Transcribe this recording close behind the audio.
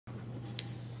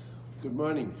Good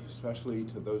morning, especially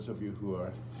to those of you who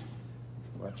are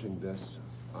watching this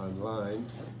online.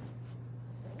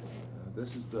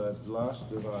 This is the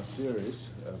last of our series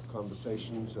of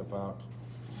conversations about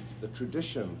the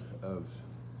tradition of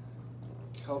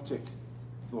Celtic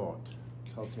thought,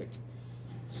 Celtic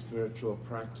spiritual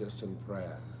practice and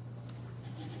prayer.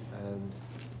 And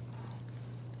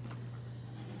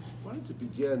I wanted to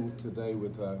begin today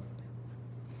with a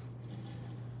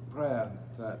prayer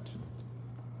that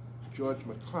George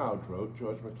MacLeod wrote.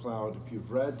 George MacLeod, if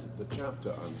you've read the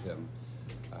chapter on him,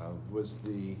 was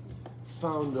the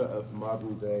founder of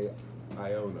modern-day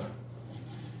Iona,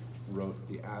 wrote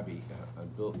the Abbey,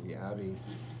 and built the Abbey,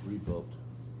 rebuilt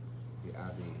the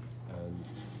Abbey. And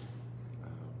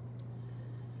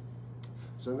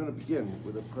so I'm going to begin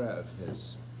with a prayer of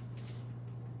his.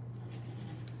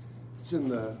 It's in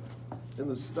the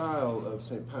style of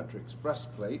St. Patrick's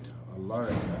breastplate, or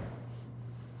lorica,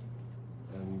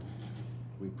 and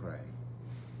we pray.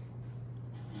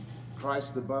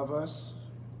 Christ above us,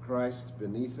 Christ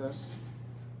beneath us,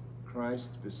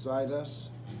 Christ beside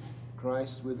us,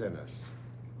 Christ within us.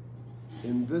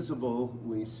 Invisible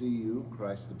we see you,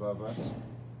 Christ above us.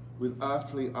 With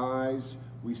earthly eyes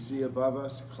we see above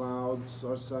us clouds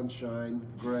or sunshine,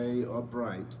 gray or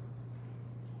bright.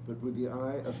 But with the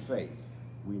eye of faith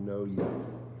we know you.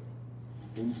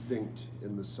 Instinct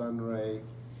in the sun ray,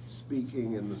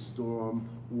 speaking in the storm,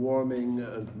 warming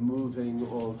and moving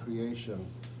all creation,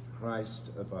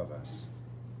 Christ above us.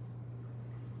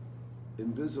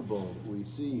 Invisible we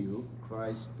see you,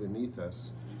 Christ beneath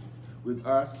us. With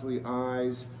earthly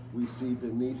eyes we see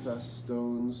beneath us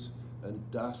stones and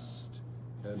dust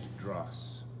and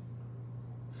dross.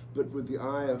 But with the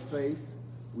eye of faith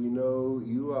we know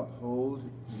you uphold,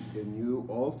 in you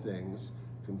all things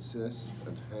consist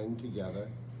and hang together.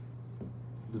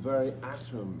 The very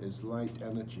atom is light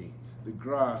energy. The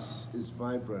grass is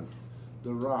vibrant.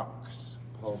 The rocks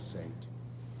pulsate.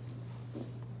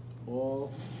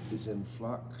 All is in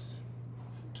flux.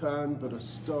 Turn but a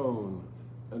stone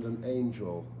and an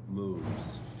angel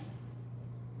moves.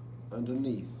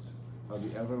 Underneath are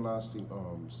the everlasting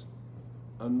arms.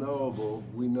 Unknowable,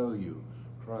 we know you,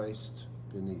 Christ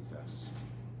beneath us.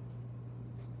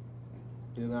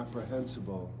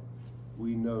 Inapprehensible,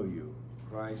 we know you,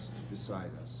 Christ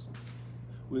beside us.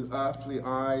 With earthly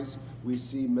eyes, we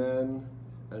see men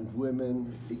and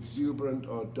women, exuberant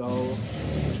or dull,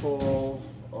 tall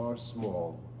or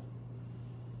small.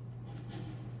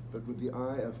 But with the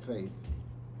eye of faith,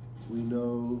 we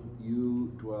know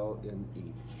you dwell in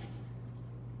each.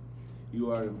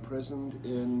 You are imprisoned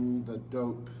in the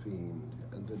dope fiend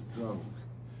and the drunk,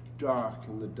 dark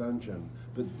in the dungeon,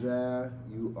 but there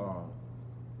you are.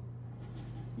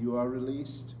 You are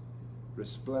released,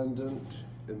 resplendent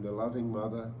in the loving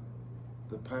mother,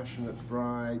 the passionate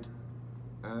bride,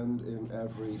 and in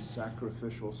every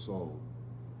sacrificial soul.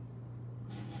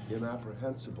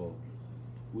 Inapprehensible,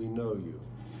 we know you,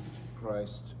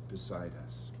 Christ beside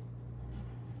us.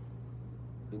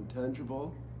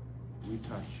 Intangible, we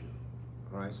touch you,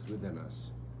 Christ within us.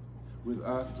 With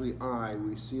earthly eye,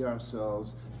 we see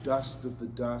ourselves dust of the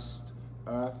dust,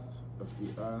 earth of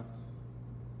the earth.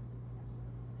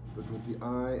 But with the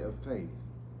eye of faith,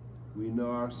 we know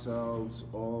ourselves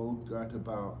all girt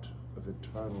about of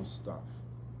eternal stuff.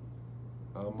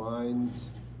 Our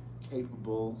minds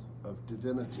capable of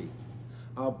divinity,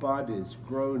 our bodies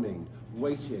groaning,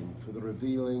 waiting for the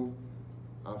revealing,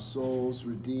 our souls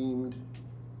redeemed,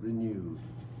 renewed.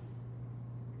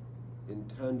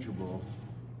 Intangible,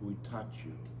 we touch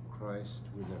you, Christ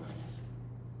within us.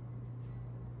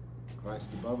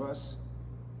 Christ above us,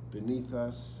 beneath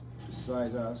us,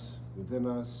 beside us, within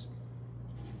us.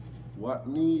 What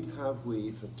need have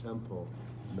we for temple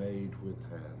made with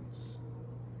hands?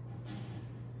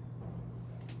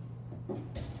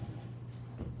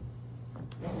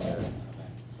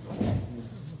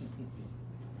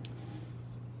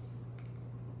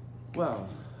 Well,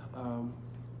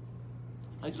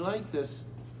 I'd like this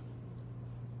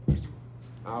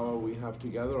hour we have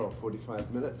together, or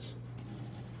 45 minutes,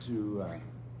 to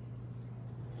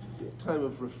be a time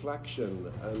of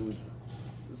reflection and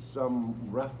some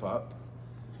wrap-up.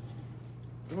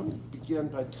 I want to begin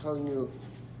by telling you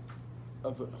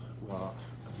of a, well,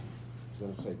 I was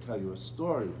going to say tell you a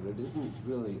story, but it isn't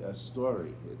really a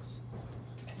story.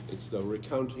 It's the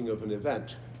recounting of an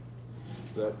event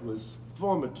that was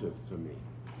formative for me.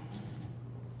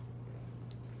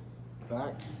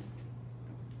 Back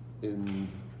in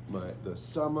the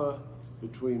summer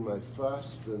between my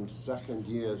first and second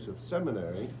years of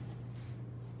seminary,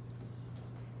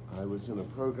 I was in a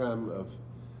program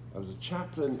I was a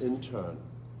chaplain intern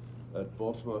at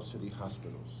Baltimore City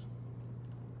Hospitals.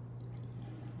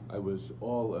 I was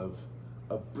all of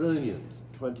a brilliant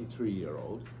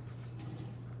 23-year-old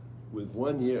with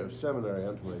 1 year of seminary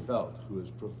under my belt, who was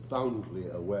profoundly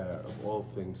aware of all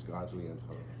things godly and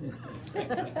holy.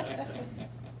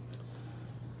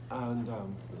 And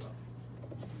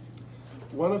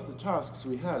one of the tasks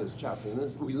we had as chaplain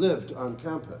is we lived on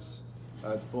campus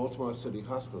at Baltimore City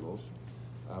Hospitals,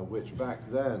 which back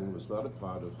then was not a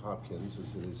part of Hopkins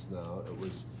as it is now. It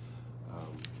was,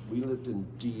 we lived in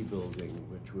D building,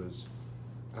 which was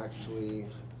actually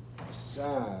a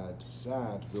sad,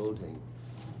 sad building.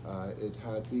 It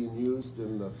had been used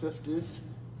in the 50s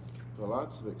for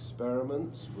lots of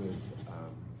experiments with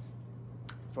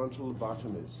frontal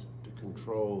lobotomies to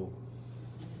control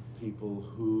people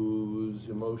whose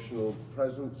emotional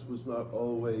presence was not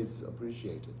always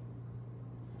appreciated.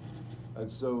 And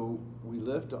so we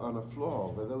lived on a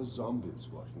floor where there were zombies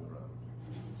walking around.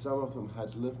 Some of them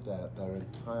had lived there their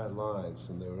entire lives,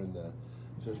 and they were in their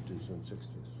 50s and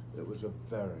 60s. It was a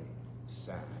very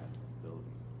sad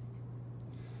building.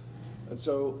 And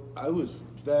so I was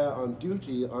there on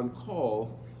duty, on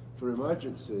call for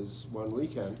emergencies one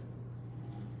weekend,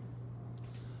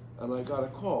 and I got a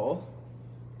call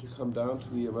to come down to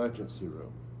the emergency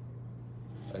room.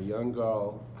 A young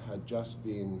girl had just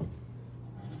been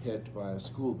hit by a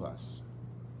school bus.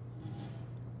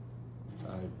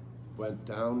 I went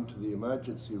down to the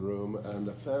emergency room, and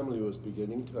the family was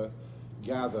beginning to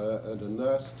gather, and a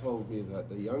nurse told me that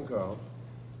the young girl,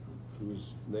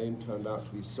 whose name turned out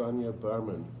to be Sonia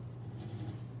Berman,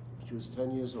 she was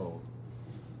 10 years old,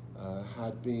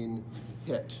 had been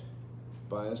hit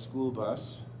by a school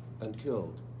bus and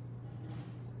killed.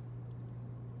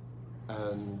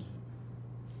 And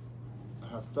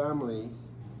her family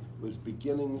was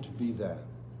beginning to be there.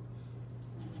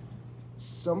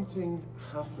 Something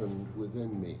happened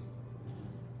within me,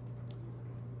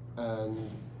 and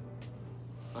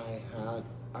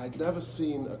I'd never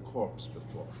seen a corpse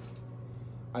before.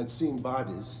 I'd seen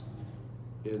bodies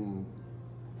in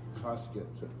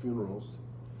caskets at funerals,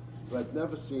 but I'd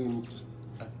never seen just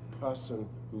a person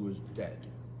who was dead.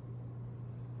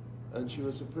 And she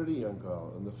was a pretty young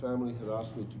girl, and the family had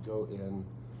asked me to go in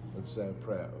and say a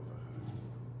prayer over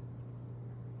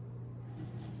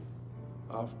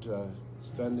her. After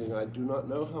spending, I do not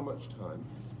know how much time,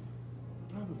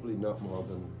 probably not more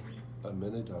than a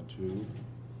minute or two,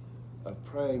 of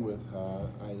praying with her,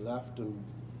 I left and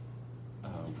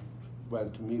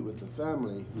went to meet with the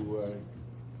family, who were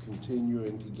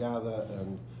continuing to gather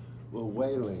and were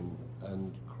wailing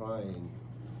and crying.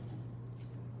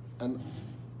 And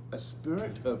a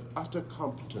spirit of utter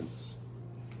competence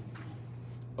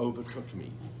overtook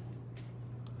me.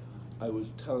 I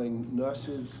was telling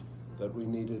nurses that we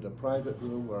needed a private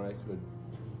room where I could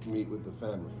meet with the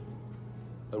family,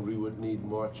 and we would need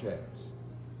more chairs.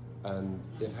 And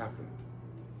it happened.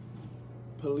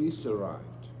 Police arrived,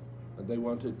 and they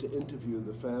wanted to interview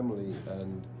the family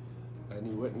and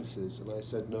any witnesses, and I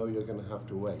said, no, you're going to have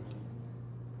to wait.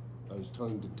 I was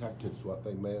telling detectives what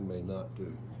they may and may not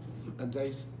do, and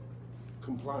they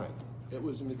complied. It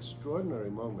was an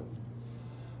extraordinary moment.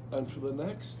 And for the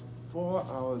next 4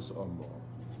 hours or more,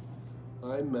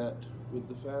 I met with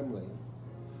the family.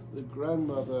 The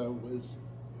grandmother was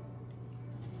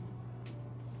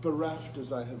bereft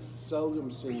as I have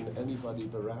seldom seen anybody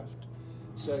bereft,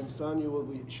 saying, Sonia,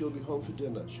 she'll be home for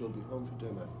dinner, she'll be home for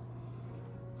dinner.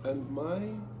 And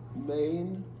my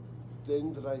main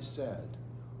thing that I said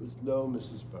was, no,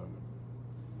 Mrs. Berman,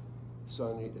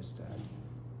 Sonia is dead.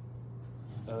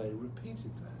 And I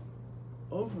repeated that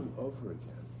over and over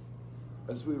again.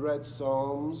 As we read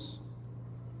Psalms,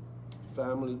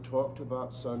 family talked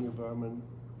about Sonia Berman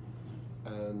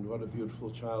and what a beautiful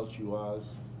child she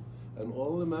was. And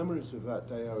all the memories of that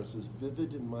day are as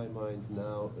vivid in my mind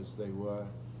now as they were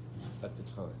at the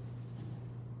time.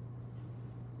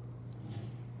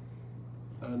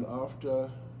 And after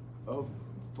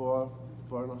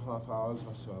 4.5 hours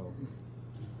or so,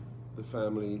 the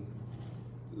family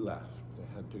left. They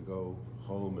had to go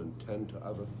home and tend to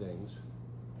other things.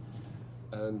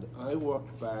 And I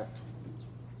walked back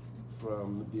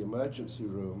from the emergency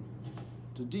room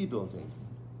to D building.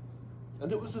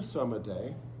 And it was a summer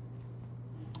day.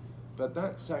 But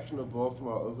that section of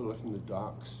Baltimore overlooking the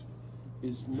docks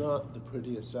is not the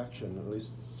prettiest section, at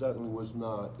least certainly was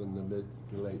not in the mid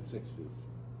to late 60s.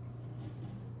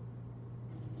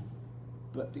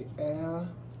 But the air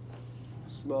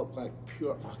smelled like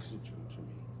pure oxygen to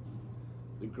me.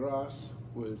 The grass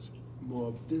was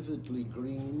more vividly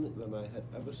green than I had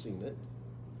ever seen it.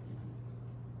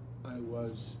 I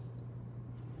was,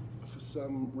 for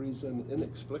some reason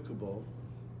inexplicable,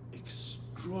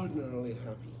 extraordinarily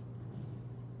happy.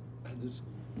 And this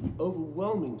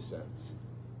overwhelming sense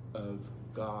of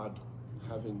God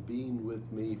having been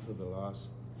with me for the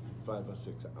last 5 or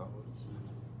 6 hours.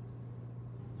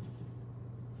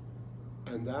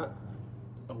 And that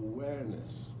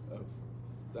awareness of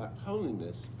that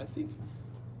holiness, I think,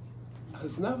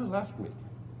 has never left me.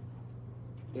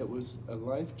 It was a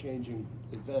life-changing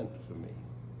event for me.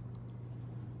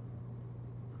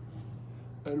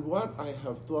 And what I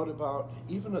have thought about,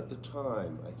 even at the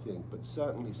time, I think, but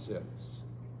certainly since,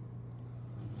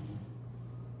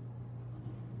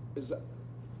 is that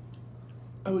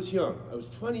I was young. I was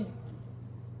 23?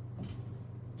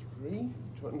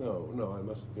 No, I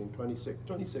must have been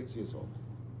 26 years old.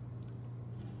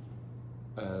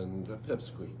 And a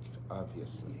pipsqueak,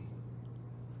 obviously.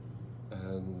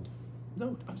 And,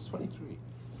 no, I was 23.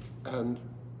 And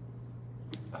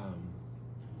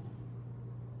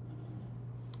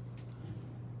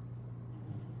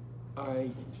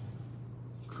I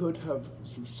could have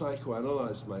sort of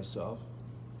psychoanalyzed myself.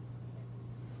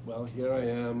 Well, here I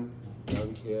am,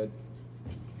 young kid,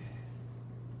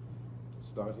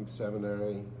 starting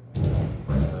seminary,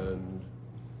 and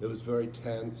it was very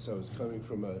tense. I was coming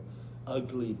from an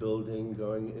ugly building,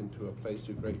 going into a place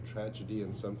of great tragedy,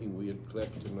 and something weird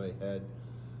clicked in my head.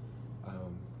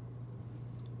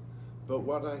 But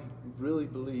what I really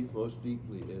believe most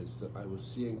deeply is that I was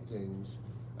seeing things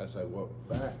as I walked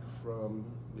back from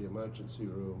the emergency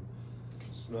room,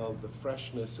 smelled the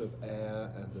freshness of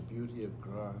air and the beauty of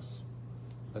grass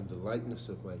and the lightness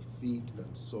of my feet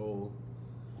and soul,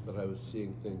 that I was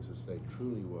seeing things as they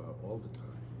truly were all the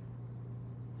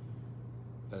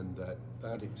time. And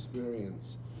that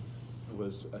experience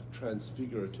was a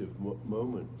transfigurative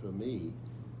moment for me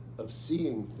of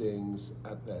seeing things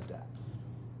at their depth,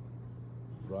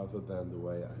 rather than the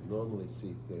way I normally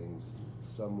see things,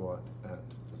 somewhat at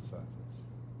the surface.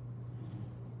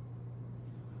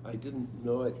 I didn't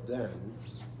know it then,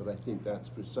 but I think that's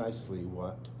precisely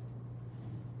what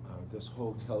this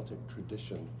whole Celtic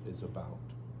tradition is about.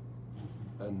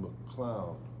 And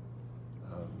MacLeod,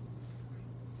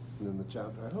 in the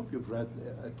chapter, I hope you've read,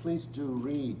 please do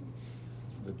read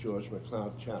the George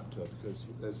MacLeod chapter, because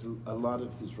there's a lot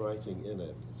of his writing in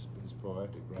it, his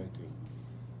poetic writing.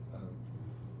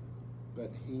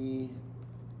 But he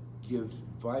gives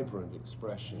vibrant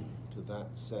expression to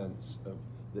that sense of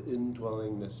the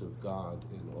indwellingness of God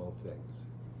in all things.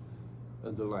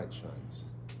 And the light shines.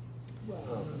 Wow.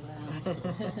 Wow.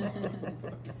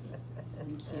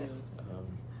 Thank you.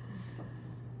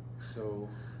 So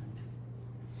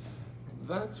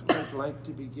that's where I'd like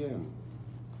to begin.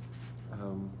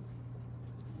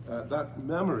 That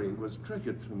memory was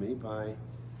triggered for me by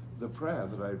the prayer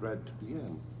that I read to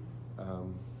begin.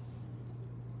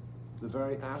 The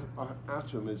very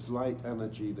atom is light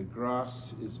energy, the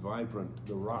grass is vibrant,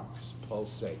 the rocks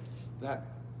pulsate.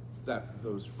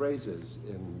 Those phrases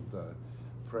in the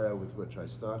prayer with which I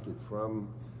started from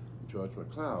George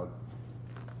MacLeod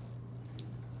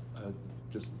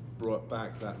just brought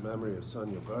back that memory of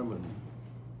Sonia Berman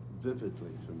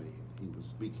vividly for me. He was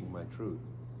speaking my truth.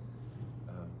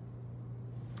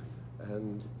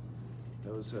 And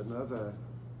there was another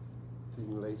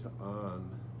thing later on.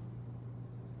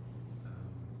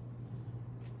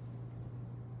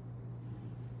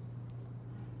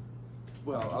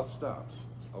 Well, I'll stop.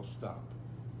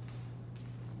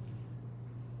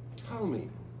 Tell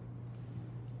me,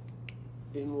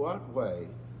 in what way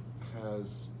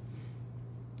has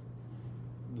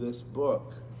this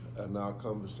book and our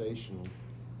conversation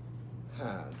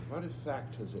what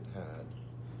effect has it had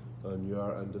on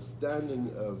your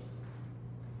understanding of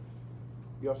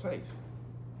your faith?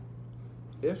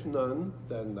 If none,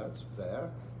 then that's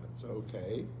fair, that's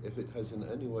okay. If it has in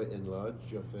any way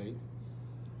enlarged your faith,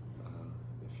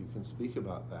 if you can speak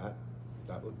about that,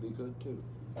 that would be good too.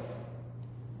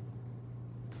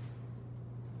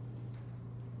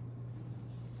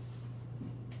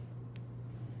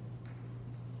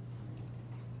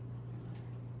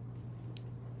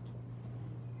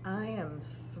 I am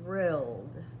thrilled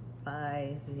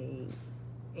by the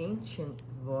ancient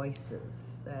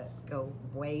voices that go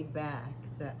way back,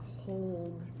 that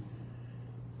hold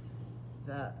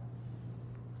that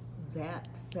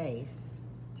faith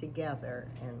together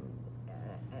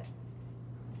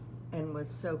and was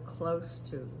so close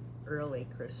to early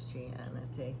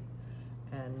Christianity.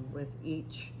 And with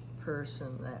each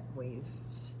person that we've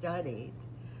studied,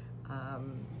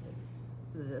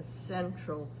 the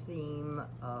central theme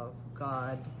of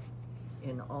God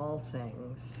in all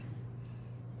things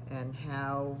and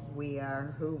how we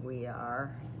are who we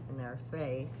are in our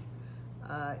faith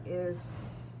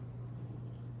is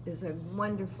a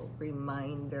wonderful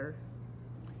reminder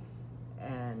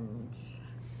And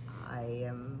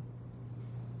I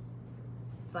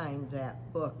find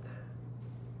that book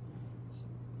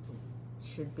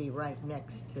should be right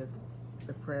next to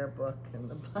the prayer book and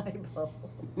the Bible.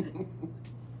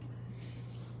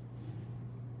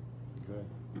 Good.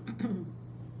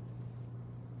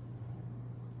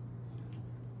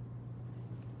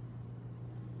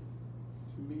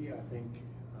 To me, I think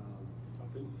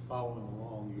I've been following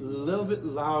along. A little bit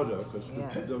louder, because Yeah.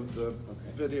 the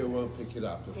video won't pick it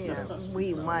up. If you Yeah, don't speak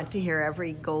we louder. want to hear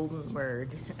every golden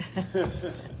word.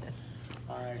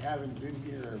 I haven't been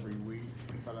here every week,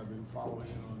 but I've been following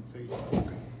it on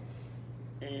Facebook,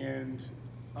 and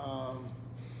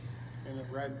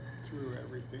I've read through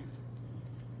everything.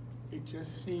 It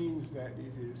just seems that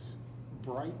it is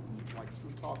brightened, like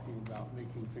we're talking about,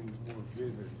 making things more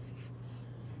vivid.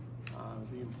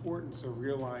 The importance of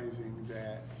realizing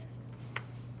that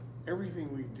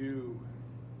everything we do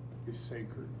is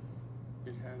sacred.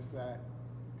 It has that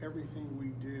everything we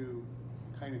do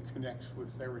kind of connects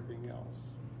with everything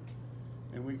else.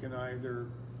 And we can either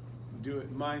do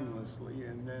it mindlessly,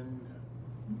 and then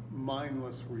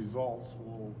mindless results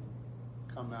will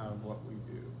come out of what we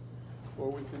do.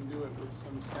 Or we can do it with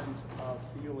some sense of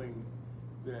feeling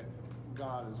that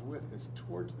God is with us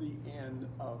towards the end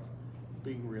of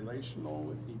being relational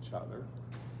with each other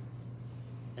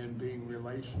and being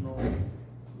relational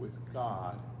with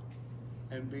God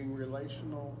and being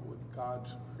relational with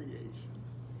God's creation.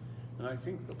 And I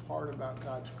think the part about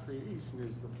God's creation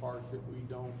is the part that we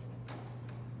don't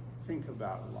think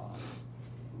about a lot.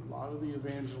 A lot of the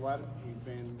evangelical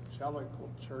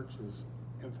churches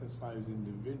emphasize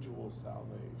individual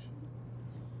salvation.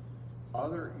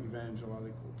 Other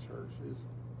evangelical churches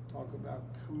talk about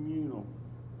communal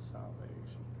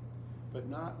salvation, but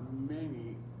not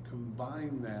many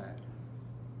combine that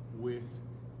with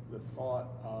the thought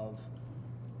of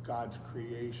God's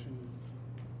creation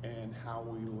and how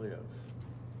we live,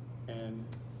 and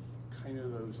kind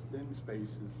of those thin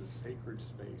spaces, the sacred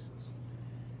spaces.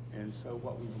 And so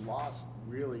what we've lost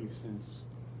really since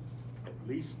at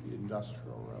least the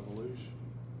Industrial Revolution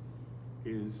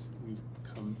is we've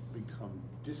become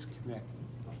disconnected.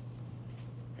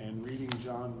 And reading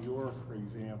John Muir, for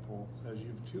example, says you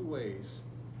have two ways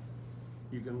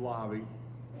you can lobby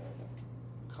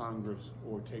Congress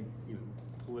or take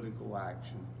political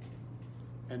action,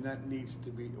 and that needs to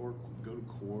be, or go to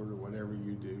court or whatever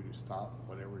you do to stop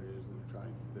whatever it is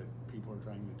that people are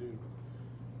trying to do.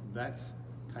 That's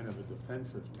kind of a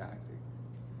defensive tactic.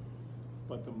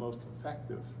 But the most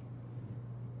effective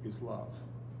is love.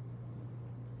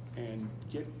 And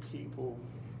get people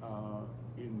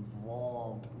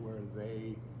involved where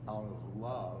they, out of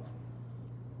love,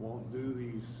 won't do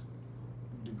these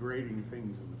degrading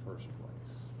things in the first place.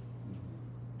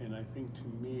 And I think, to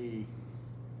me,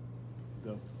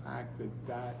 the fact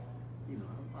that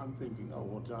I'm thinking, oh,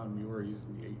 well, John Muir, he's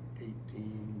in the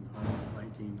 1800s,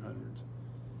 1900s.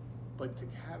 But to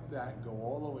have that go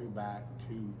all the way back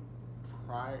to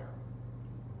prior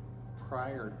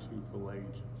to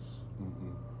Pelagius,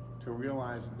 to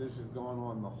realize that this has gone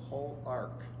on the whole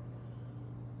arc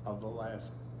of the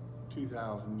last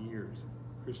 2,000 years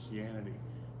of Christianity,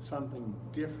 something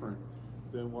different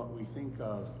than what we think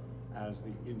of as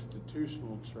the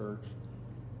institutional church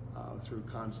through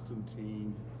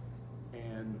Constantine,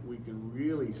 and we can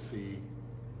really see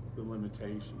the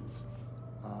limitations.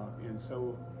 And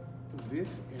so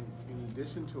this, in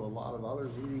addition to a lot of other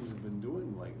meetings we've been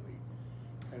doing lately,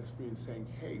 has been saying,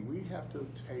 hey, we have to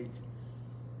take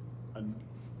a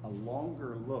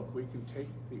longer look. We can take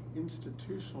the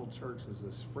institutional church as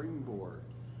a springboard,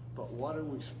 but what are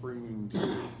we springing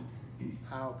to?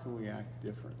 How can we act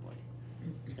differently?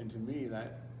 And to me,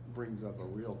 that brings up a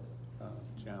real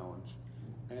challenge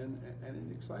and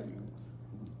an exciting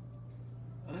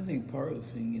one. I think part of the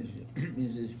thing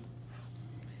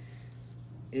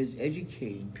is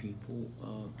educating people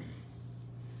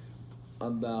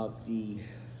about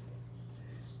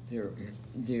their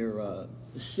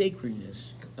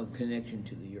sacredness of connection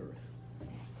to the earth.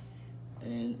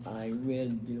 And I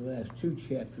read the last two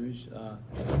chapters,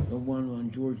 the one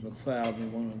on George MacLeod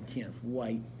and the one on Kenneth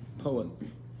White, poet.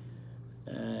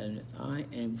 And I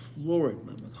am floored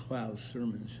by MacLeod's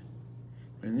sermons.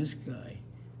 And this guy,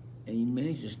 and he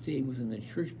managed to stay within the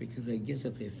church, because I guess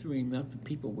if they threw him out, the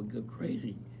people would go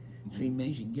crazy. So he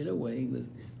managed to get away with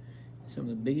some of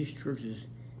the biggest churches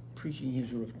preaching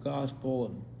his sort of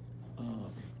gospel,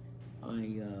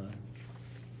 and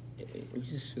it was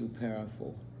just so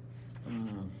powerful.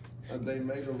 And they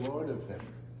made a lord of him.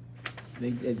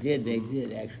 They did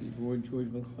actually, Lord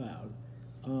George MacLeod.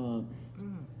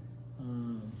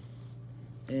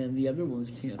 And the other one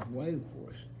was Kenneth White, of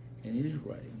course, and his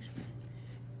writings.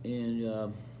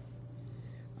 And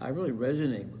I really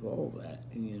resonate with all of that,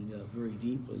 and very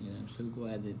deeply, and I'm so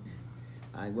glad that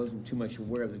I wasn't too much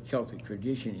aware of the Celtic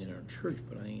tradition in our church,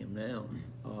 but I am now.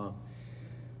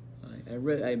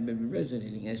 I've been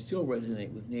resonating, I still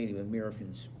resonate with Native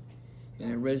Americans,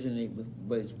 and I resonate with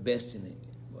what's best in it,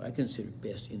 what I consider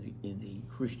best in the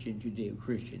Christian,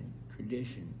 Judeo-Christian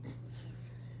tradition.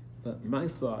 But my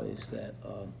thought is that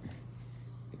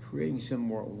creating some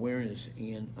more awareness,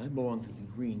 and I belong to the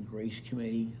Green Grace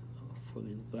Committee for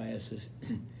the diocese,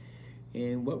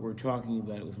 and what we're talking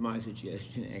about, with my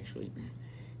suggestion actually,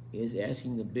 is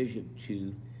asking the bishop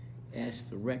to ask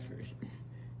the rectors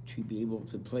to be able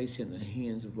to place in the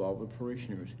hands of all the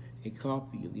parishioners a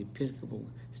copy of the Episcopal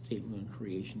Statement on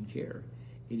Creation Care.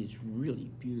 It is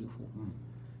really beautiful.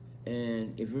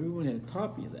 And if everyone had a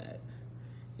copy of that,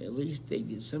 at least they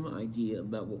get some idea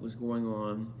about what was going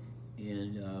on,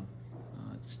 and to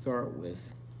start with.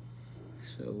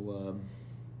 So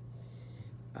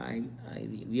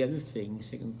the other thing,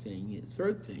 second thing,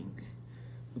 third thing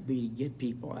would be to get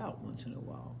people out once in a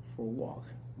while for a walk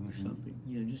or something,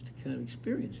 just to kind of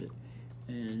experience it.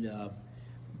 And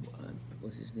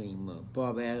what's his name?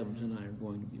 Bob Adams and I are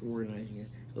going to be organizing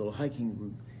a little hiking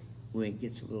group when it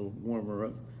gets a little warmer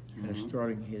up,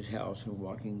 starting his house and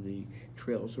walking the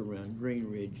trails around Grain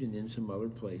Ridge and then some other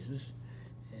places.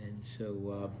 And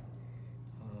so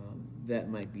that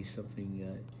might be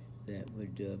something that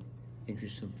would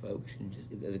interest some folks and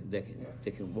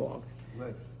that can walk.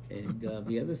 Nice. And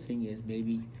the other thing is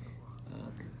maybe,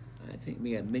 I think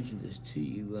maybe I mentioned this to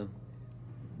you,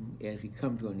 as we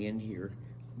come to an end here,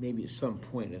 maybe at some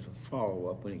point as a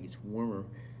follow-up when it gets warmer,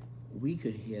 we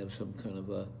could have some kind of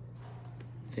a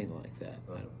thing like that.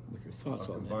 What your thoughts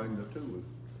on that? Combine the two with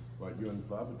what you and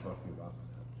Bob are talking about.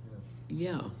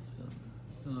 Yeah.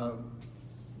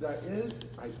 There is,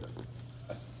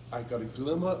 I got a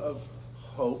glimmer of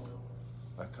hope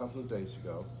a couple of days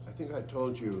ago. I think I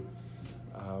told you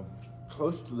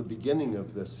close to the beginning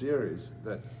of this series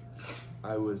that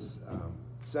I was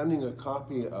sending a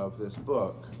copy of this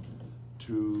book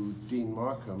to Dean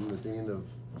Markham, the Dean of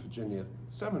Virginia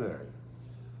Seminary.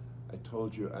 I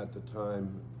told you at the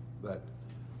time that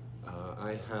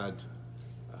I had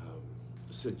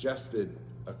suggested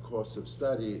a course of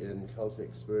study in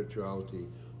Celtic spirituality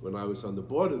when I was on the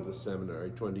board of the seminary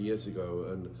 20 years ago,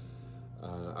 and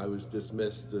I was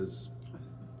dismissed as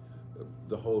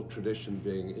the whole tradition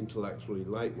being intellectually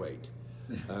lightweight.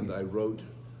 And I wrote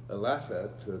a letter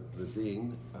to the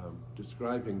dean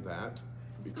describing that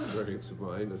experience of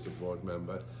mine as a board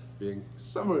member, being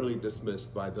summarily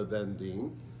dismissed by the then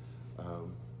dean.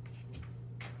 I'll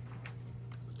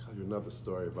tell you another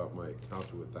story about my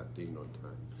encounter with that dean on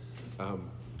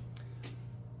time.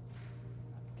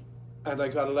 And I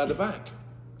got a letter back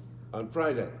on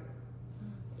Friday,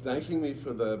 thanking me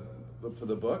for the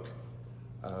book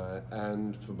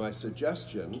and for my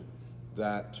suggestion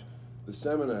that the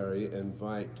seminary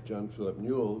invite John Philip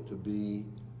Newell to be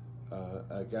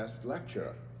a guest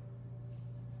lecturer.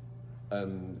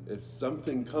 And if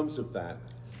something comes of that,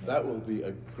 that will be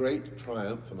a great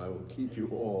triumph, and I will keep you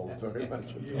all very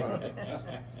much advised.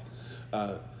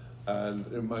 And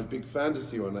in my big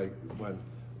fantasy when I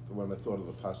thought of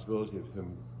the possibility of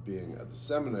him being at the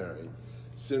seminary,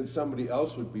 since somebody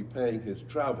else would be paying his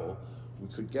travel, we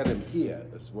could get him here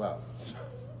as well. So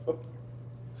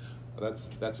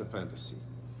that's a fantasy.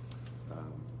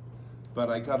 But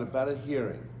I got a better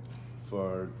hearing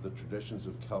for the traditions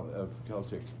of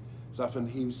Celtic stuff, and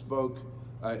he spoke.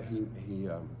 I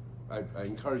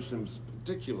encouraged him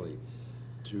particularly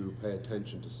to pay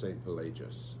attention to Saint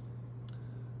Pelagius.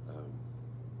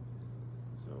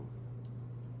 So,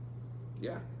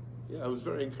 yeah, it was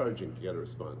very encouraging to get a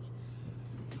response.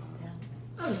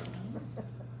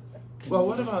 Well,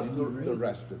 what about the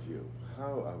rest of you?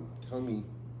 How, tell me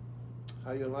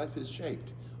how your life is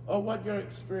shaped, or what your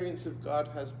experience of God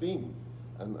has been.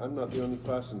 And I'm not the only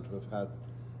person to have had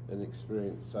an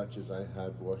experience such as I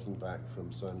had walking back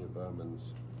from Sonia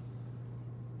Berman's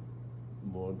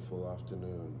mournful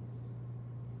afternoon.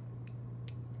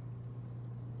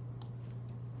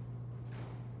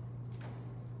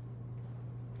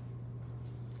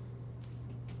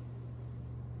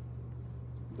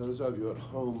 Those of you at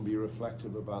home, be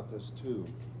reflective about this too.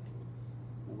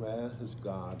 Where has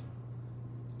God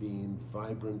been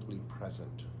vibrantly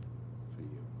present for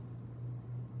you?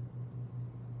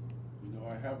 You know,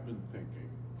 I have been thinking,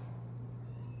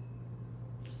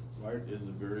 right in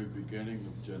the very beginning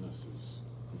of Genesis,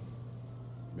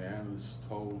 man is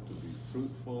told to be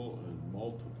fruitful and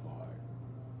multiply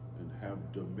and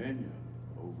have dominion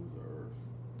over the earth.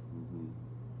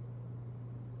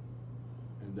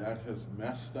 And that has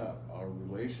messed up our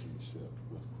relationship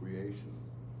with creation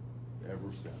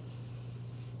ever since.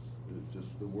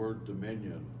 Just the word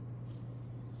dominion,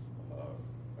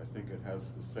 I think it has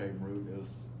the same root as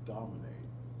dominate.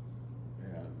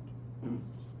 And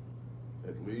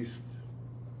at least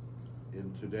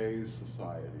in today's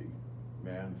society,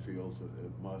 man feels that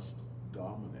it must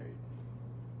dominate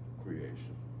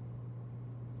creation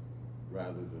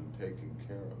rather than taking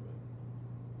care of it.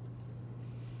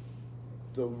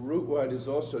 The root word is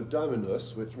also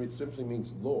dominus, which simply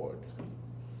means Lord.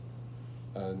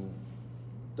 And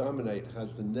dominate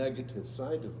has the negative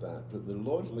side of that, but the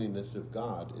lordliness of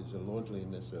God is a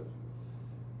lordliness of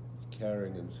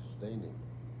caring and sustaining.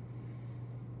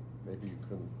 Maybe you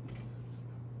can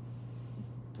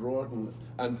broaden,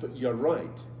 but you're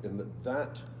right in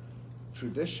that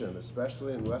tradition,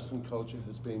 especially in Western culture,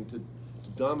 has been to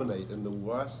dominate in the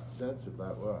worst sense of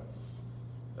that word,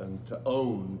 and to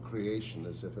own creation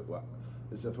as if it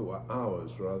were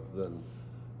ours rather than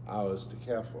ours to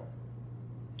care for.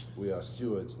 We are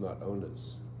stewards, not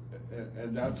owners.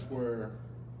 And that's where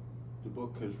the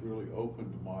book has really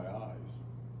opened my eyes,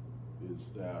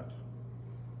 is that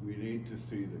we need to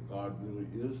see that God really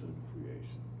is in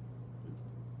creation.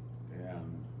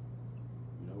 And,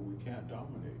 we can't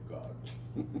dominate God.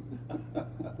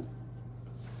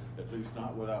 At least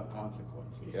not without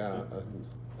consequences. Yeah,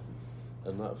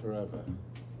 and not forever.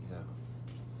 Yeah.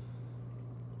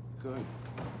 Good.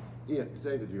 Ian,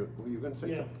 David, were you going to say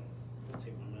something? I'll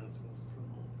take my mask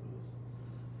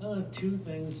off for this. Two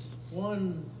things.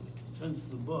 One, since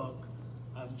the book,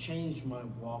 I've changed my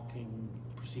walking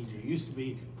procedure. It used to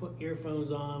be put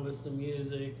earphones on, listen to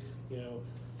music,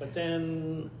 but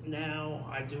then now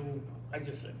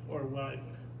what I've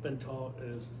been taught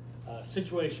is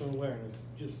situational awareness,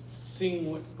 just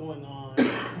seeing what's going on.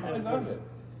 I love it.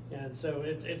 And so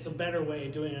it's a better way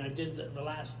of doing it. I did the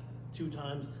last 2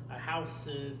 times. I house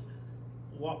sit,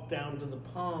 walk down to the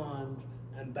pond,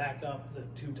 and back up the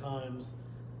 2 times,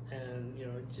 and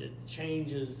it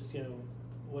changes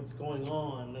what's going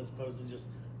on, as opposed to just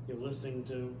listening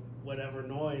to whatever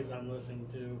noise I'm listening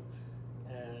to,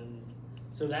 and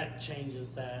so that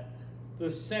changes that.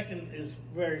 The second is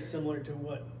very similar to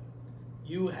what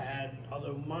you had,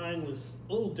 although mine was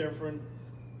a little different.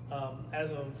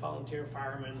 As a volunteer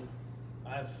fireman,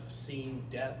 I've seen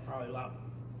death probably a lot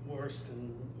worse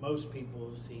than most people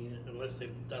have seen it, unless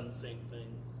they've done the same thing.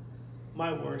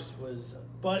 My worst was,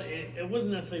 but it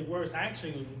wasn't necessarily worse. I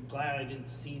actually was glad I didn't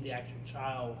see the actual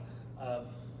child.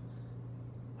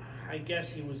 I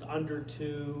guess he was under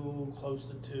 2, close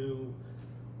to 2.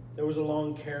 There was a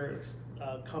lawn care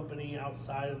company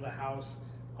outside of the house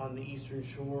on the Eastern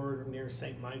Shore near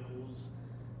St. Michael's,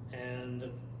 and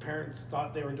the parents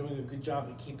thought they were doing a good job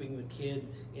of keeping the kid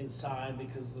inside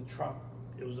because the truck,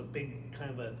 it was a big kind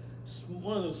of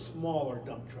one of those smaller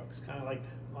dump trucks, kind of like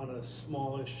on a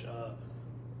smallish,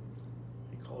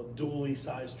 they call it dually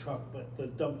sized truck, but the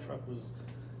dump truck was,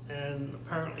 and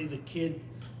apparently the kid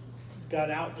got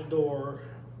out the door,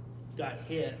 got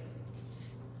hit.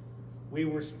 We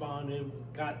responded,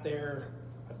 got there.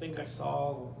 I think I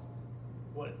saw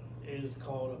what is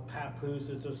called a papoose.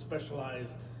 It's a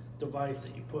specialized device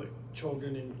that you put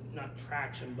children in, not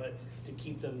traction, but to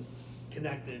keep them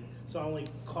connected. So I only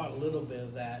caught a little bit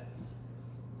of that.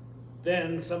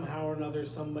 Then somehow or another,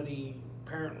 somebody,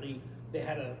 apparently they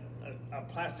had a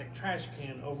plastic trash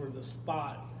can over the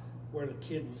spot where the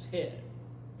kid was hit.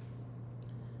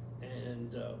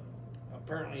 And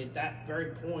apparently at that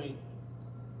very point,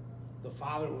 the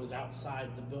father was outside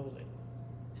the building,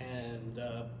 and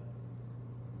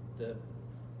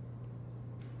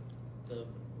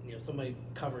somebody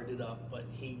covered it up, but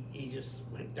he just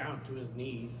went down to his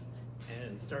knees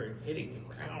and started hitting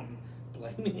the ground,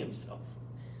 blaming himself.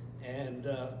 And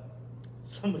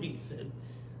somebody said,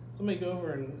 somebody go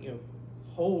over and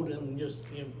hold him and just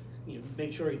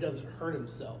make sure he doesn't hurt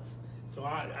himself. So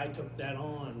I took that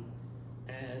on,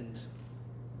 and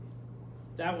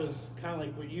that was kind of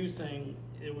like what you were saying.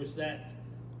 It was that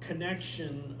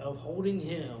connection of holding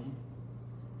him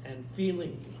and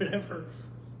feeling whatever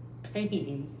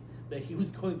pain that he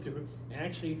was going through, and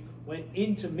actually went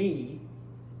into me.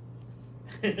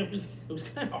 And it was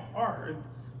kind of hard,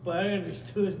 but I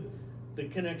understood the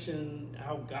connection,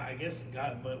 how God, I guess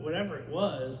God, but whatever it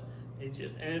was, and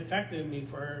it affected me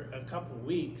for a couple of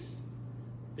weeks,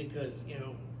 because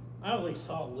I only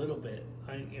saw a little bit.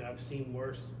 I've seen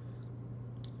worse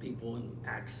people in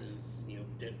accidents,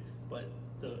 but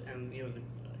the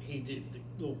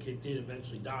little kid did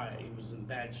eventually die. He was in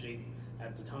bad shape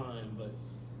at the time, but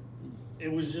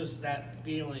it was just that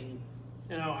feeling.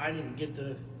 I didn't get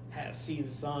to see the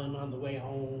sun on the way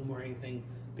home or anything,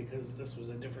 because this was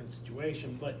a different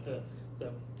situation, but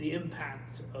the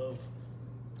impact of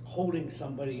holding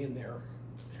somebody in their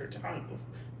time of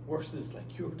worseness,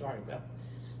 like you were talking about,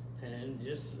 and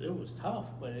just, it was tough,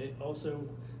 but it also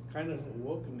kind of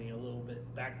awoke in me a little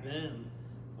bit back then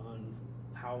on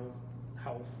how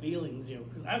feelings, you know,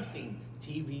 because I've seen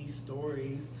TV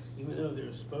stories, even though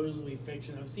they're supposedly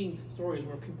fiction, I've seen stories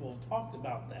where people have talked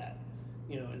about that,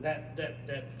 you know, and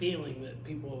that feeling that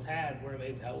people have had where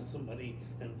they've held somebody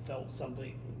and felt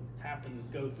something happen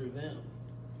go through them.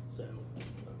 So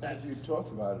As you talk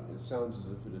about it, it sounds as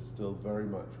if it is still very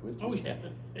much with you. oh yeah,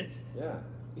 it's, Yeah,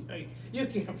 you know, you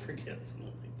can't forget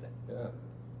something like that. yeah.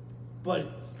 But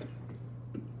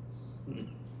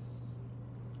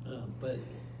but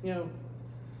you know,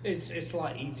 it's a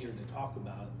lot easier to talk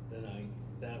about than I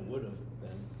would have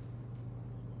been.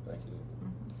 Thank you.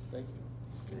 Thank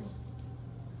you.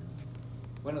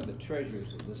 One of the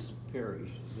treasures of this parish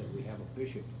is that we have a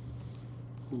bishop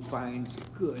who finds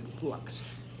good books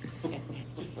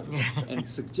and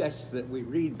suggests that we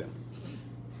read them,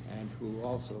 and who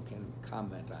also can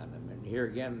comment on them. And here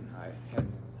again, I had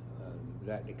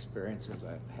that experience as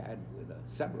I've had with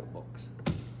several books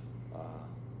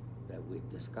that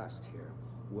we've discussed here.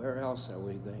 Where else are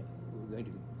we're going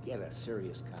to get a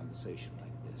serious conversation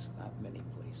like this? Not many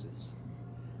places.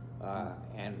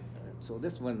 And so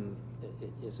this one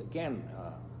is again,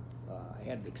 I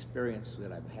had the experience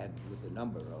that I've had with a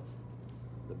number of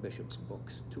the bishop's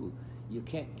books too. You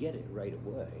can't get it right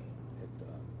away.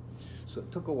 So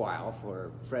it took a while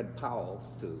for Fred Powell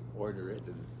to order it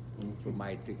and for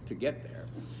my to get there.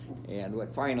 And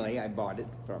finally I bought it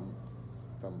from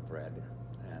Fred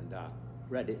and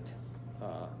read it,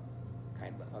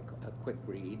 kind of a quick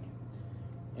read,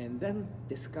 and then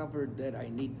discovered that I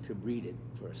need to read it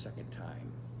for a second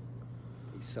time,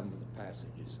 some of the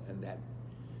passages, and that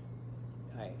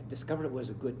I discovered it was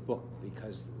a good book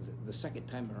because the second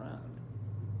time around,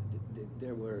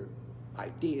 there were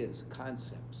ideas,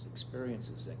 concepts,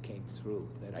 experiences that came through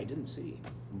that I didn't see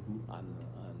on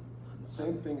the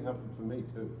Same thing happened for me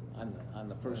too. on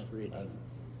the first reading.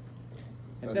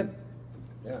 And But then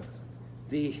yeah.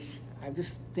 I'm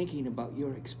just thinking about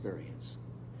your experience,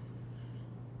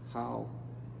 how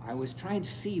I was trying to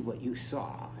see what you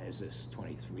saw as this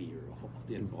 23-year-old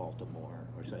in Baltimore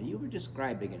or so. You were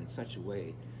describing it in such a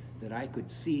way that I could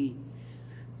see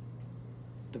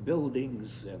the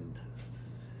buildings and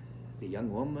the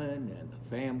young woman and the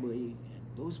family, and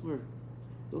those were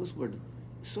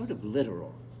sort of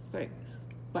literal things.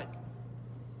 But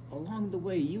along the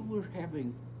way, you were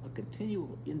having a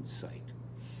continual insight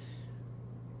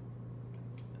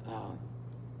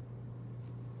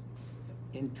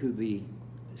into the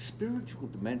spiritual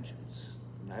dimensions,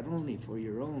 not only for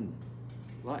your own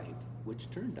life, which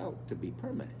turned out to be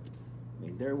permanent. I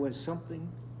mean, there was something,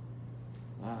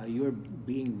 you're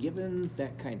being given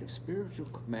that kind of spiritual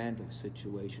command of a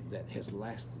situation that has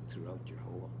lasted throughout your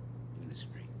whole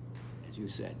ministry. As you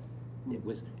said, it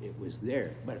was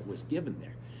there, but it was given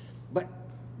there. But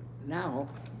now,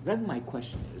 then my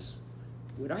question is,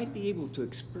 would I be able to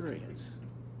experience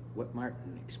what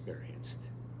Martin experienced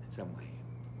in some way?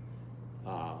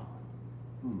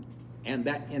 And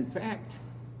that, in fact,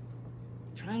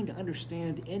 trying to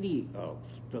understand any of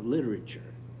the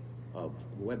literature of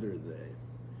whether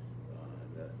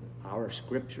our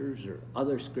scriptures or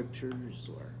other scriptures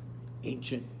or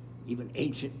even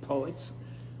ancient poets,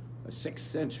 6th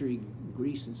century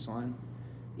Greece and so on,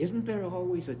 isn't there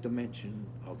always a dimension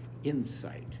of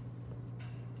insight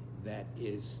that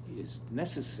is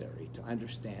necessary to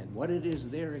understand what it is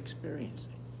they're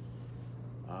experiencing?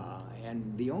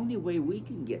 And the only way we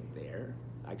can get there,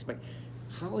 I expect,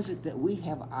 how is it that we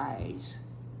have eyes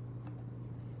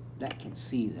that can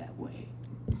see that way?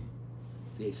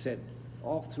 They said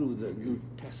all through the New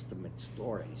Testament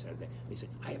stories, they said,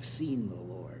 I have seen the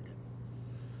Lord.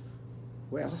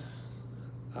 Well,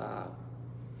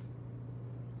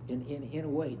 in a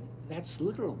way, that's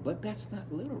literal, but that's not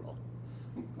literal.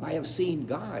 I have seen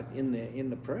God in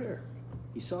the prayer.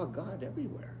 You saw God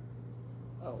everywhere.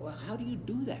 Oh, well, how do you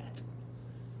do that?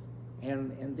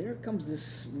 And there comes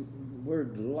this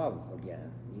word love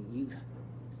again.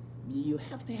 You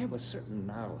have to have a certain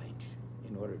knowledge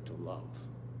in order to love.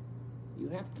 You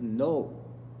have to know,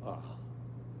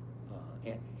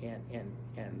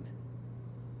 and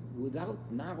without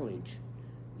knowledge,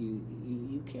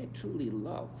 you can't truly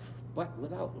love. But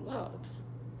without love,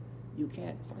 you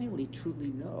can't finally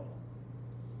truly know.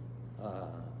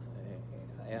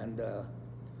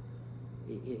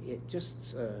 It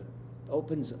just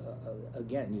opens,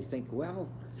 again, you think, well,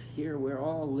 here we're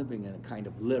all living in a kind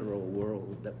of literal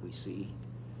world that we see,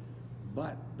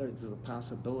 but there's the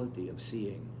possibility of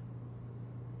seeing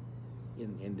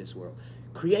in this world.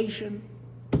 Creation,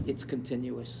 it's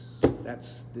continuous.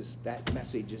 That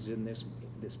message is in this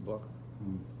book.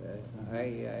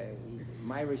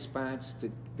 My response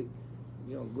to the,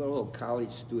 little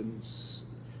college students,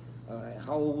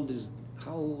 how old is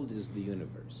the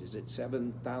universe? Is it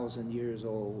 7,000 years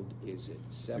old? Is it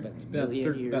 7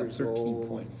 million years old?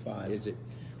 13.5. Is it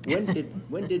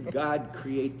when did God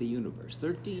create the universe?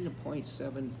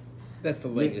 13.7. That's the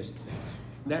latest.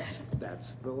 That's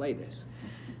the latest.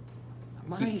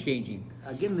 Keeps changing.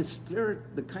 Again,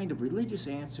 the kind of religious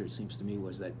answer, it seems to me,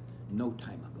 was that no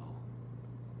time ago.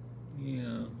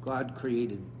 Yeah. God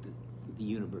created the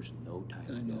universe no time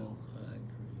ago. I know. I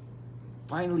agree.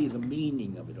 Finally, the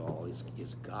meaning of it all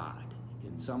is God,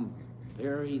 in some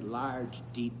very large,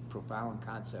 deep, profound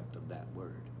concept of that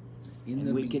word.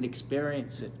 And we can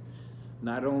experience it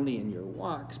not only in your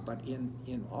walks, but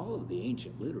in all of the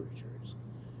ancient literatures.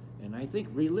 And I think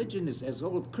religion is as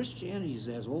old, Christianity is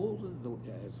as old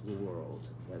as the world,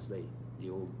 as the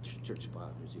old church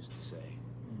fathers used to say.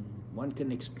 Mm-hmm. One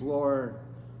can explore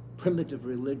primitive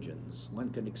religions.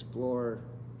 One can explore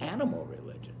animal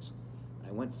religions.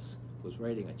 I once was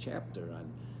writing a chapter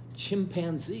on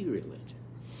chimpanzee religion.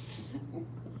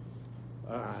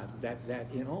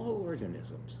 That in all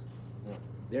organisms,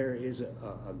 there is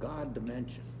a God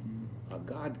dimension, a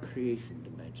God creation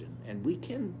dimension, and we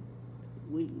can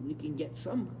get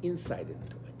some insight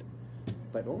into it,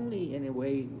 but only in a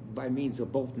way by means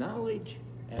of both knowledge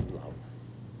and love.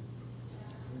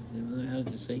 How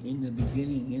to say, in the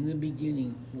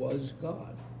beginning was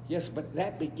God. Yes, but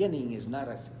that beginning is not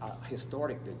a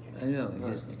historic beginning. I know,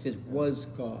 it says was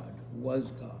God.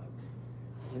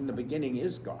 In the beginning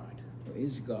is God.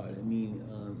 Is God, I mean,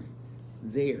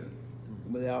 there,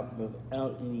 without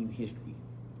any history,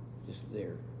 just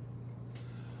there.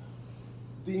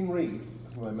 Dean Reed,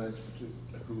 who I mentioned,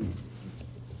 who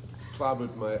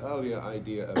clobbered my earlier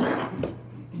idea of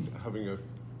having a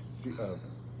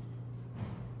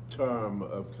term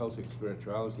of Celtic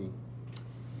spirituality,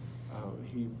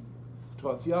 he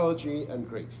taught theology and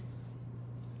Greek.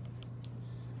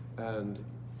 And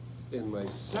in my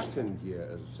second year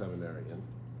as a seminarian,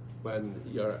 when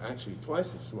you're actually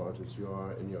twice as smart as you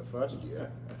are in your first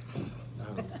year,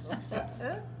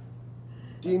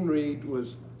 Dean Reed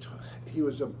was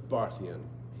a Barthian.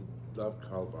 He loved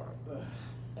Karl Barth.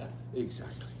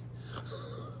 Exactly.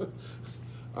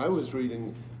 I was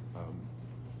reading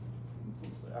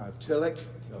Tillich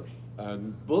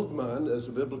and Bultmann as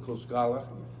a biblical scholar,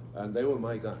 and they were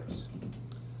my guys.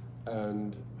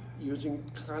 And using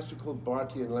classical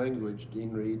Barthian language,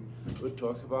 Dean Reed would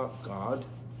talk about God,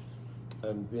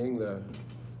 and being the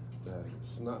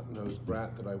snot-nosed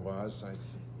brat that I was,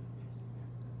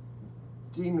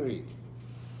 Dean Reed.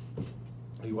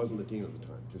 He wasn't the dean at the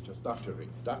time, he was just Dr. Reed.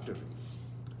 Dr. Reed.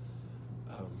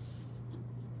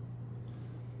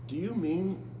 Do you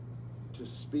mean to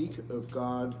speak of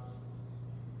God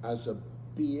as a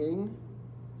being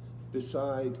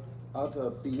beside other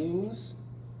beings,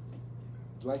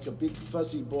 like a big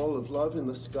fuzzy ball of love in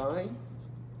the sky?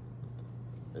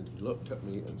 And he looked at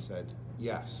me and said,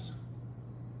 yes.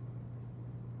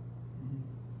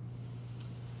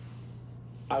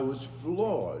 I was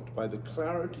floored by the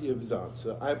clarity of his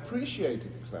answer. I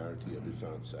appreciated the clarity of his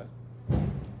answer,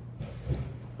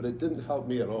 but it didn't help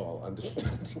me at all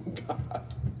understanding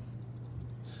God.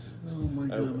 Oh, one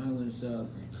time I was,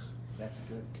 That's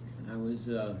good. I was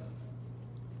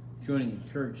joining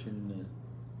a church, and the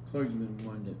clergyman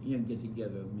wanted to get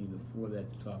together with me before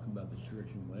that to talk about the church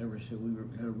and whatever. So we were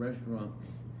at a restaurant,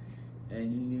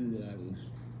 and he knew that I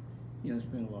was,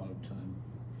 spent a lot of time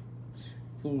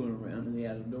fooling around in the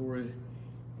out of doors,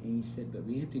 and he said, but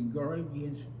we have to guard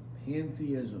against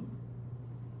pantheism,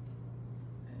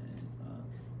 and,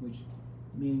 which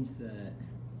means that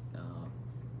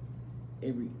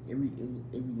every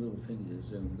little thing is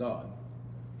its own God,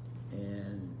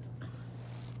 and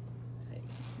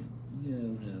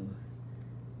no.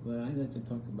 What I like to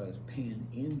talk about is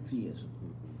panentheism.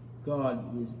 God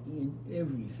is in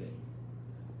everything.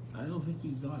 I don't think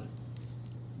you got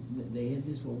it. They had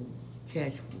this old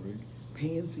catchword,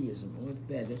 pantheism. Oh, it's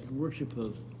bad. That's worship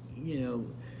of,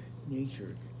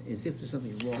 nature. As if there's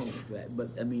something wrong with that.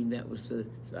 But I mean, that was so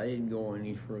I didn't go on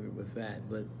any further with that.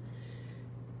 But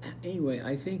anyway,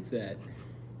 I think that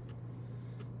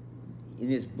in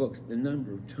his books, the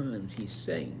number of times he's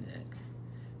saying that,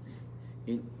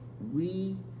 and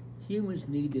we humans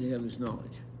need to have this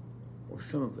knowledge, or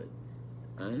some of it.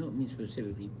 I don't mean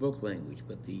specifically book language,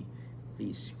 but the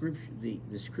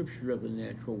scripture of the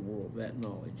natural world, that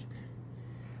knowledge,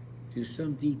 to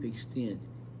some deep extent,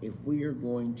 if we are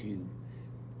going to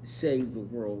save the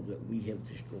world that we have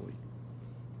destroyed.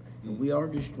 And we are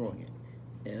destroying it.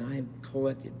 And I have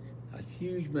collected a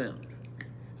huge amount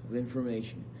of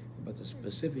information about the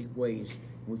specific ways in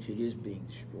which it is being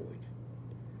destroyed.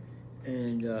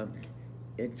 And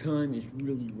time is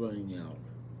really running out.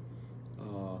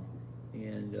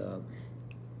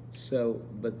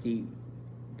 But the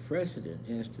precedent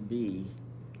has to be,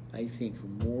 I think, for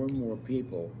more and more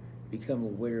people become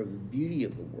aware of the beauty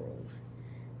of the world,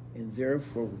 and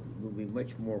therefore will be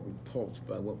much more repulsed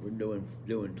by what we're doing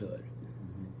to it,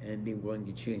 and be willing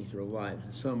to change their lives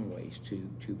in some ways to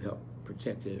help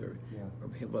protect it or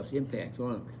have less impact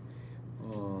on it.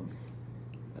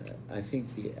 I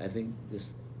think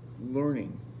this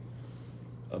learning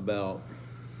about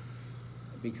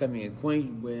becoming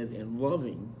acquainted with and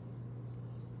loving,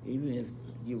 even if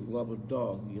you love a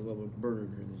dog, you love a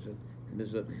bird, or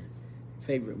there's a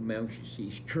favorite mouse you see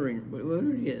scurrying,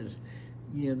 whatever it is,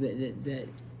 you know, that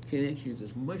connection is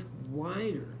this much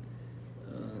wider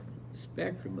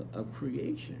spectrum of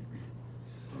creation.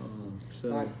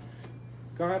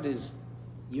 God is,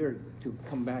 to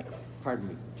come back, pardon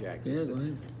me, Jack. Yeah, go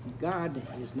ahead. God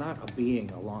is not a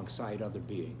being alongside other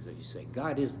beings, as you say.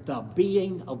 God is the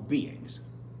being of beings.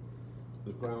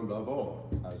 The ground of all,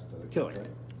 as the Killer.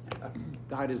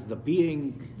 God is the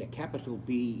being, the capital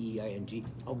B-E-I-N-G,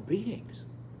 of beings.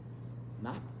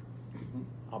 Not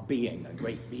a being, a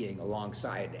great being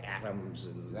alongside atoms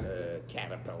and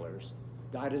caterpillars.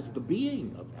 God is the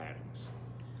being of atoms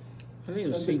I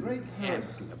think And the great and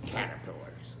heresy, of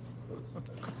caterpillars.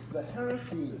 the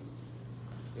heresy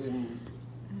in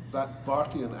that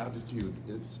Barthian attitude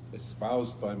is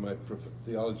espoused by my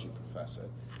theology professor,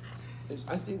 is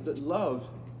I think that love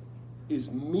is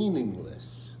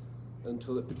meaningless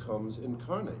until it becomes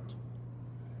incarnate.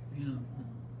 Yeah.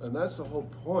 And that's the whole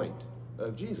point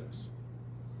of Jesus.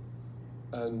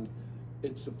 And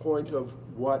it's the point of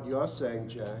what you're saying,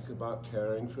 Jack, about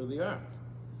caring for the earth.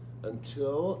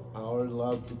 Until our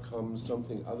love becomes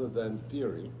something other than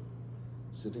theory,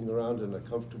 sitting around in a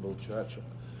comfortable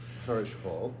parish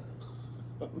hall,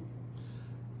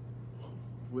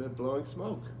 we're blowing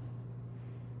smoke.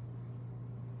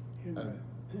 And I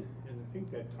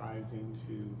think that ties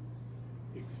into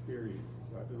experiences.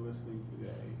 I've been listening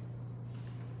today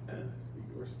to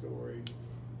your story,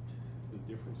 the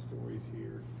different stories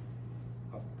here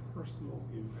of personal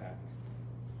impact.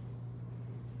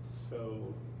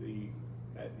 So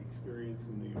that experience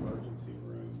in the emergency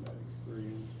room, that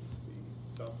experience with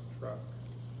the dump truck,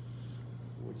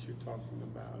 what you're talking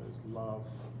about is love.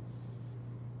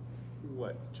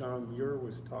 What John Muir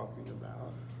was talking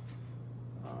about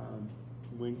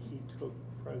when he took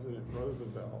President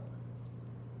Roosevelt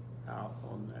out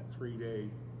on that 3-day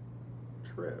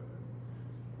trip,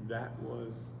 that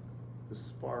was the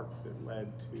spark that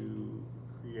led to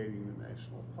creating the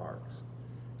national parks.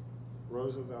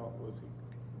 Roosevelt was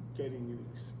getting an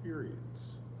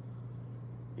experience.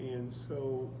 And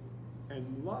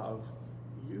love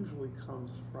usually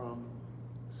comes from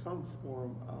some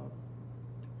form of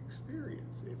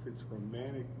experience. If it's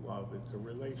romantic love, it's a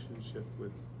relationship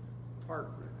with a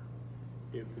partner.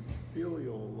 If it's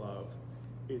filial love,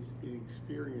 it's an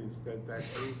experience that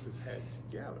group has had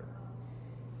together.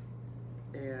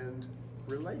 And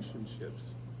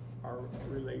relationships are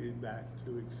related back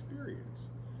to experience.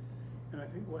 And I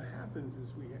think what happens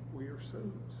is we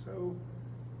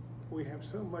have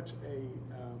so much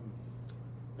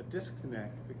a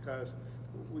disconnect, because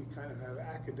we kind of have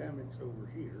academics over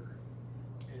here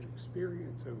and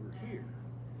experience over here,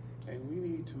 and we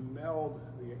need to meld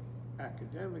the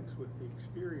academics with the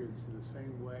experience in the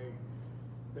same way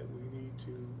that we need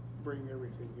to bring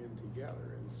everything in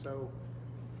together. And so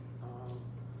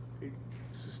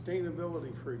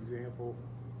sustainability, for example,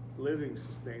 living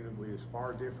sustainably is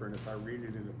far different if I read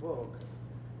it in a book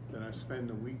than I spend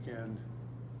a weekend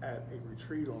at a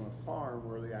retreat on a farm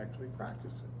where they actually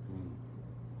practice it.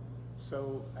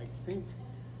 So I think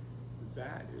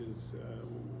that is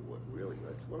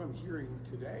what I'm hearing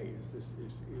today is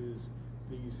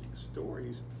these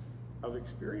stories of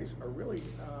experience are really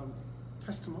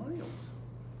testimonials.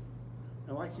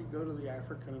 And like you go to the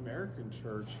African American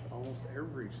church, almost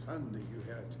every Sunday you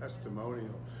had a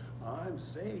testimonial. I'm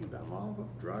saved, I'm off of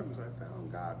drugs, I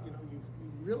found God. You know, you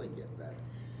really get that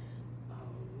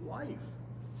life,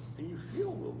 and you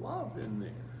feel the love in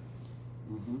there.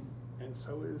 Mm-hmm. And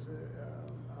so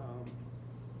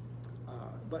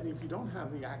but if you don't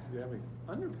have the academic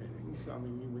underpinnings, I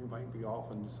mean, we might be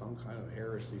off into some kind of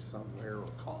heresy somewhere or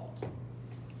cult.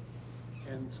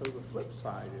 And so the flip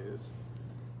side is,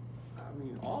 I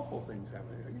mean, awful things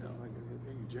happen. You know, like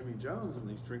Jimmy Jones,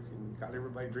 and got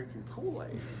everybody drinking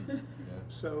Kool-Aid. Yeah.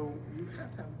 So you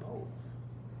have to have both.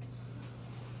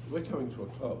 We're coming to a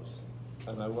close,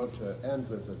 and I want to end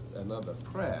with another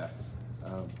prayer,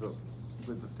 but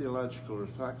with the theological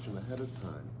reflection ahead of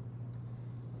time.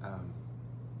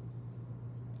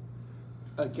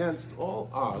 Against all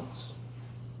odds,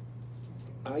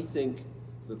 I think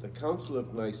that the Council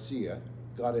of Nicaea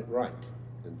got it right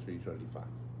in 325.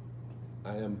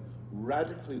 I am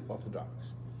radically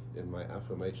orthodox in my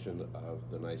affirmation of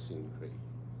the Nicene Creed.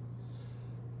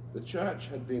 The church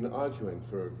had been arguing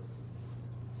for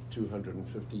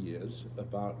 250 years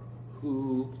about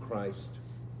who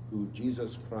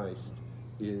Jesus Christ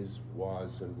is,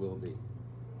 was, and will be.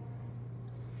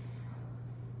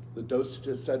 The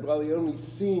Docetists said, well, he only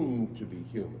seemed to be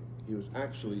human. He was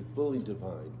actually fully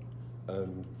divine,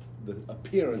 and the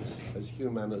appearance as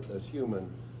human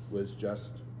was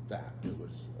just that. It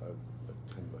was a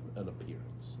kind of an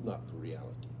appearance, not the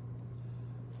reality.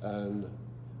 And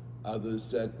others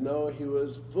said, no, he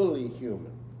was fully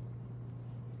human.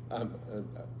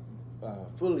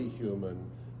 Fully human,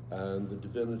 and the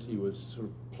divinity was sort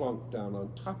of plonked down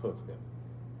on top of him.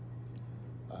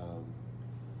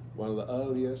 One of the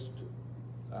earliest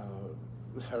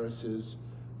heresies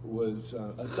was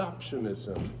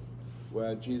adoptionism,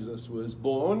 where Jesus was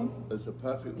born as a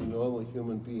perfectly normal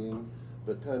human being,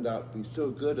 but turned out to be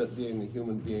so good at being a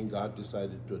human being, God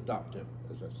decided to adopt him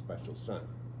as a special son.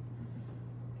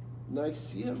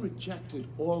 Nicaea rejected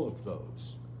all of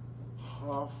those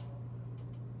half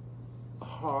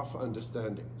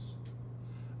understandings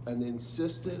and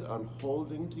insisted on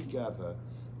holding together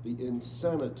the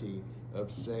insanity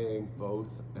of saying both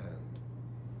and.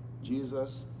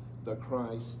 Jesus, the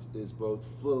Christ, is both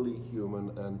fully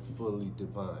human and fully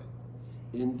divine,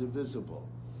 indivisible,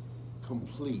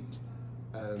 complete,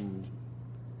 and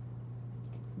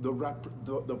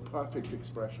the perfect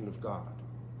expression of God.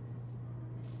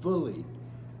 Fully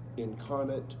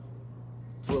incarnate,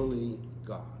 fully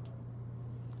God.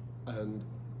 And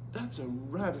that's a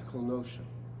radical notion.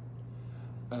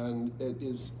 And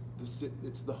it's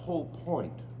the whole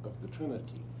point of the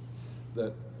Trinity,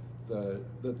 that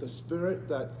the Spirit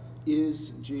that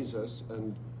is Jesus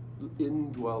and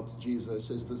indwelt Jesus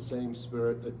is the same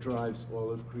Spirit that drives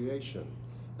all of creation.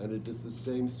 And it is the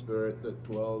same Spirit that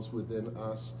dwells within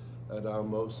us at our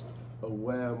most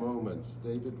aware moments.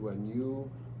 David, when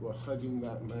you were hugging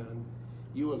that man,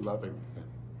 you were loving him.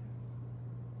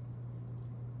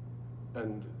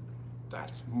 And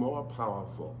that's more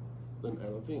powerful than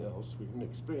anything else we can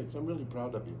experience. I'm really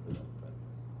proud of you for that.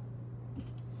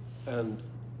 And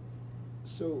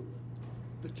so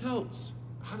the Celts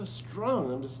had a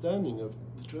strong understanding of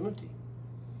the Trinity.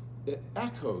 It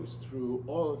echoes through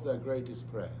all of their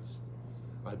greatest prayers.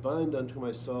 I bind unto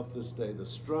myself this day the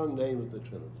strong name of the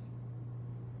Trinity,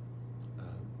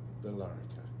 the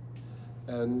Lorica.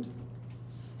 And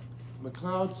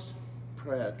MacLeod's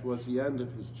prayer towards the end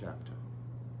of his chapter.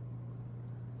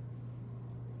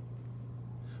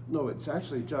 No, it's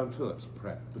actually John Phillips'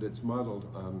 prayer, but it's modeled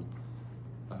on,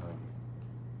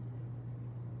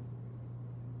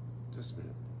 just a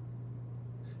minute.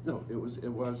 No,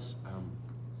 it was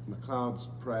MacLeod's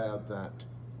prayer that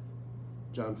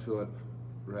John Philip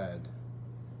read,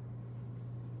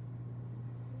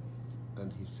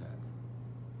 and he said,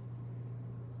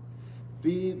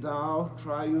 "Be thou,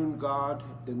 triune God,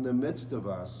 in the midst of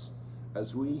us,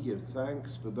 as we give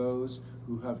thanks for those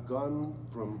who have gone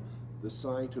from the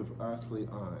sight of earthly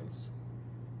eyes.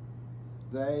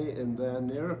 They, in their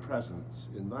nearer presence,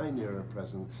 in thy nearer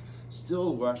presence,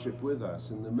 still worship with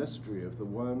us in the mystery of the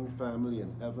one family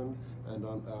in heaven and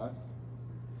on earth.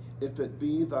 If it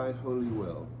be thy holy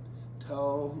will,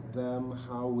 tell them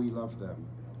how we love them,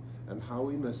 and how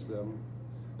we miss them,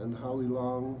 and how we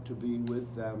long to be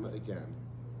with them again.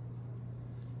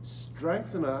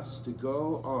 Strengthen us to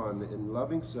go on in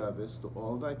loving service to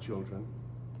all thy children.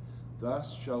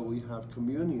 Thus shall we have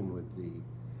communion with thee,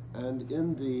 and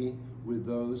in thee with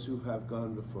those who have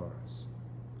gone before us.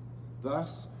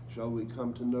 Thus shall we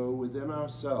come to know within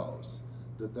ourselves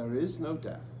that there is no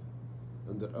death,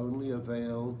 and that only a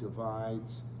veil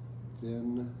divides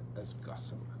thin as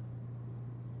gossamer."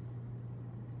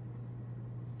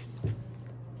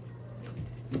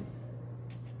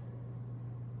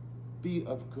 Be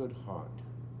of good heart.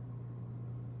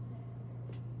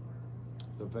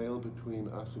 The veil between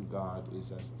us and God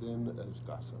is as thin as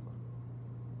gossamer,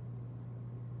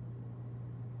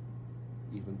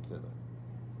 even thinner.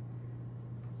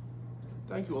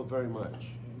 Thank you all very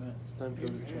much. Amen. It's time to go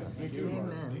to church. Thank you.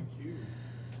 Amen. Thank you.